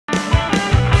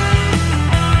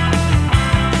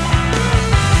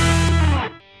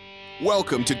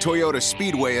Welcome to Toyota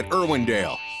Speedway at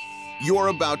Irwindale. You're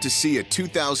about to see a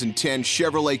 2010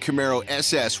 Chevrolet Camaro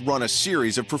SS run a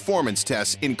series of performance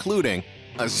tests including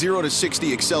a 0 to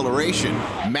 60 acceleration,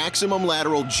 maximum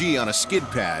lateral G on a skid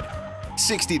pad,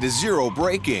 60 to 0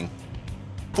 braking,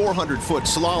 400-foot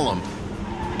slalom,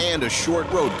 and a short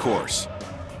road course.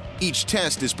 Each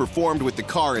test is performed with the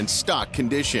car in stock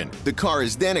condition. The car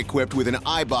is then equipped with an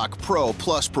Eibach Pro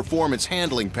Plus Performance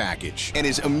Handling Package and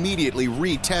is immediately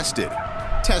retested.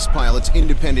 Test Pilot's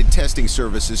independent testing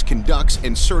services conducts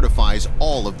and certifies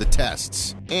all of the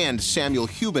tests. And Samuel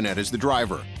Hubinet is the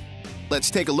driver.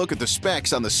 Let's take a look at the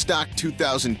specs on the stock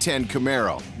 2010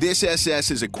 Camaro. This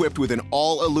SS is equipped with an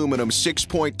all-aluminum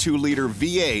 6.2-liter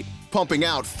V8 pumping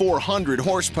out 400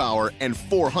 horsepower and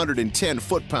 410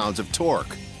 foot-pounds of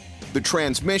torque. The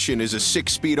transmission is a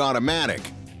 6-speed automatic.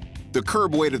 The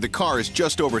curb weight of the car is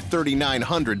just over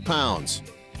 3,900 pounds.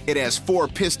 It has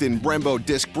 4-piston Brembo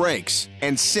disc brakes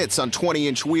and sits on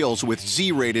 20-inch wheels with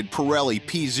Z-rated Pirelli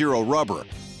P0 rubber.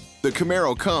 The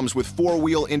Camaro comes with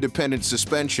 4-wheel independent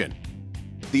suspension.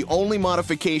 The only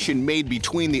modification made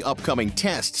between the upcoming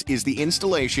tests is the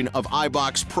installation of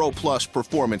Eibach's Pro Plus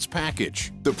Performance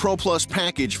Package. The Pro Plus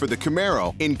package for the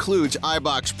Camaro includes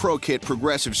Eibach's Pro Kit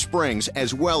progressive springs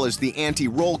as well as the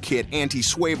anti-roll kit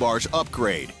anti-sway bars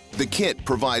upgrade. The kit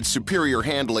provides superior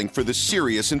handling for the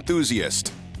serious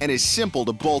enthusiast and is simple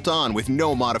to bolt on with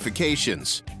no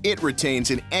modifications. It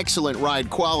retains an excellent ride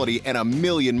quality and a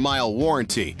 1,000,000-mile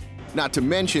warranty, not to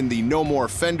mention the no more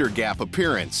fender gap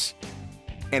appearance.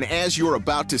 And as you're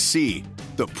about to see,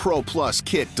 the Pro Plus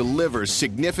kit delivers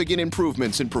significant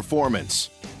improvements in performance.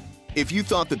 If you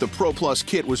thought that the Pro Plus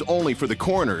kit was only for the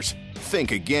corners,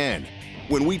 think again.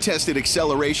 When we tested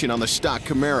acceleration on the stock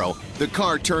Camaro, the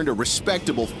car turned a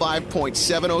respectable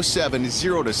 5.707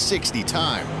 0 to 60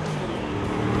 time.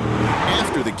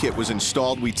 After the kit was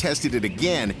installed, we tested it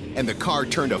again and the car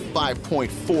turned a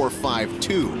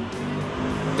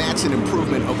 5.452. That's an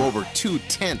improvement of over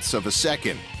 0.2 of a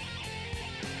second.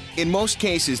 In most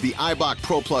cases, the Eibach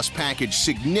Pro Plus package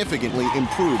significantly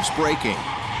improves braking.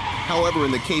 However,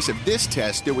 in the case of this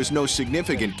test, there was no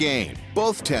significant gain.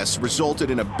 Both tests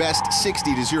resulted in a best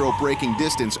 60 to 0 braking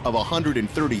distance of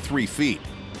 133 feet.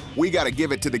 We gotta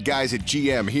give it to the guys at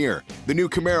GM here. The new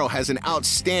Camaro has an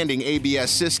outstanding ABS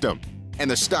system,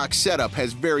 and the stock setup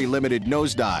has very limited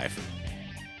nosedive.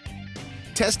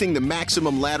 Testing the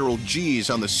maximum lateral Gs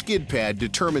on the skid pad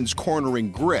determines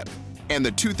cornering grip, and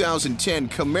the 2010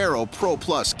 Camaro Pro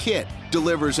Plus kit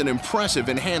delivers an impressive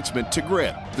enhancement to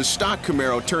grip. The stock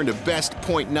Camaro turned a best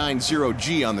 0.90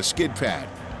 G on the skid pad.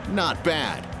 Not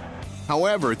bad.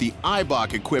 However, the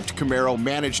Eibach-equipped Camaro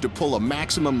managed to pull a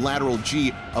maximum lateral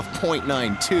G of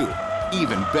 0.92,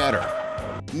 even better.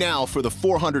 Now for the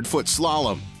 400-foot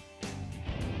slalom.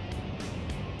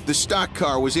 The stock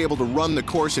car was able to run the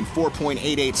course in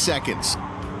 4.88 seconds.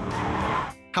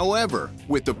 However,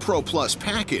 with the Pro Plus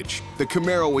package, the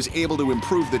Camaro was able to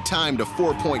improve the time to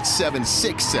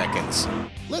 4.76 seconds.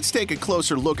 Let's take a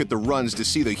closer look at the runs to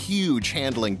see the huge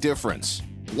handling difference.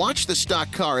 Watch the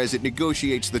stock car as it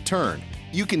negotiates the turn.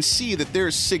 You can see that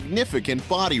there's significant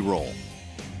body roll.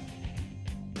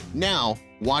 Now,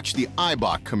 watch the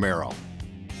Eibach Camaro.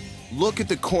 Look at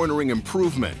the cornering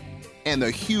improvement and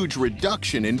the huge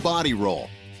reduction in body roll.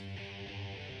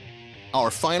 Our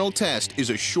final test is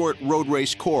a short road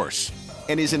race course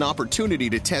and is an opportunity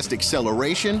to test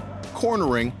acceleration,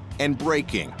 cornering, and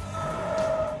braking.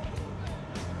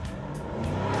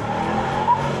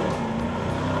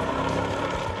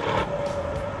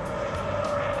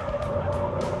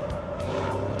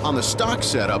 On the stock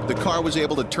setup, the car was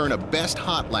able to turn a best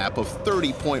hot lap of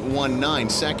 30.19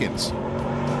 seconds.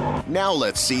 Now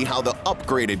let's see how the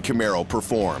upgraded Camaro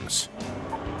performs.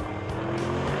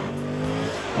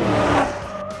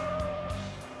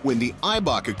 When the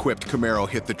Eibach-equipped Camaro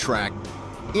hit the track,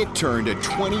 it turned a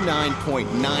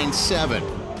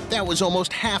 29.97. That was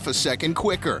almost half a second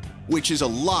quicker, which is a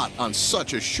lot on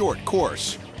such a short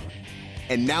course.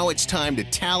 And now it's time to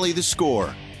tally the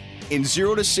score. In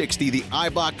 0 to 60, the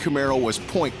Eibach Camaro was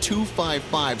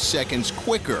 0.255 seconds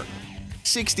quicker.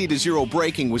 60 to 0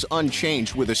 braking was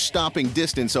unchanged with a stopping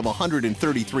distance of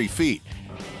 133 feet.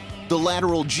 The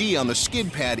lateral G on the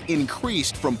skid pad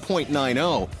increased from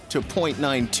 0.90 to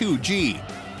 0.92 G.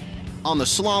 On the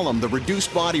slalom, the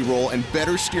reduced body roll and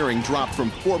better steering dropped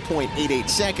from 4.88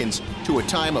 seconds to a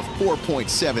time of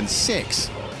 4.76.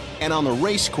 And on the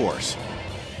race course,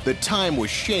 the time was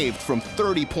shaved from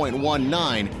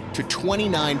 30.19 to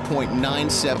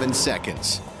 29.97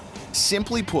 seconds.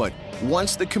 Simply put,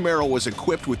 once the Camaro was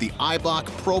equipped with the Eibach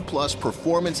Pro Plus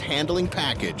Performance Handling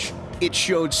Package, It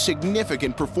showed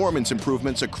significant performance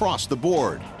improvements across the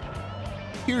board.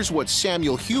 Here's what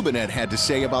Samuel Hubinet had to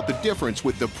say about the difference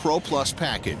with the Pro Plus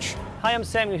package. Hi, I'm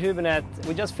Samuel Hubinet.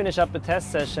 We just finished up a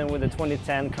test session with the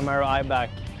 2010 Camaro Eibach.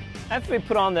 After we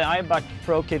put on the Eibach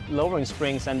Pro Kit lowering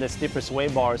springs and the stiffer sway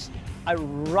bars, I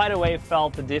right away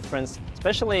felt the difference,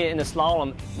 especially in the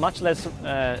slalom. Much less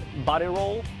body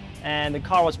roll, and the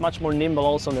car was much more nimble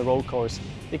also on the road course.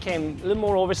 It became a little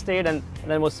more oversteered, and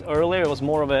then it was earlier, it was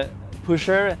more of a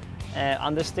pusher,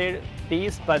 understeered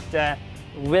beast, but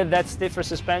with that stiffer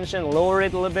suspension, lower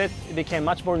it a little bit, it became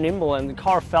much more nimble, and the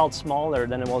car felt smaller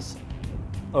than it was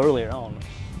earlier on.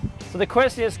 So the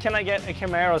question is, can I get a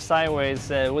Camaro sideways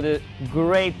with a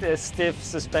great stiff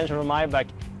suspension from Eibach?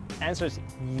 Answer is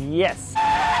yes.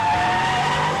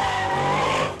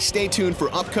 Stay tuned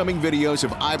for upcoming videos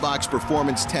of Eibach's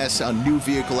performance tests on new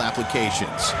vehicle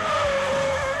applications.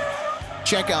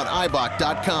 Check out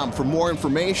Eibach.com for more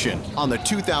information on the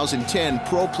 2010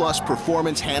 Pro Plus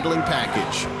Performance Handling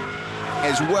Package,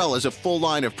 as well as a full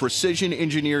line of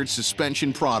precision-engineered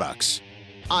suspension products.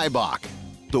 Eibach,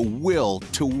 the will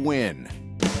to win.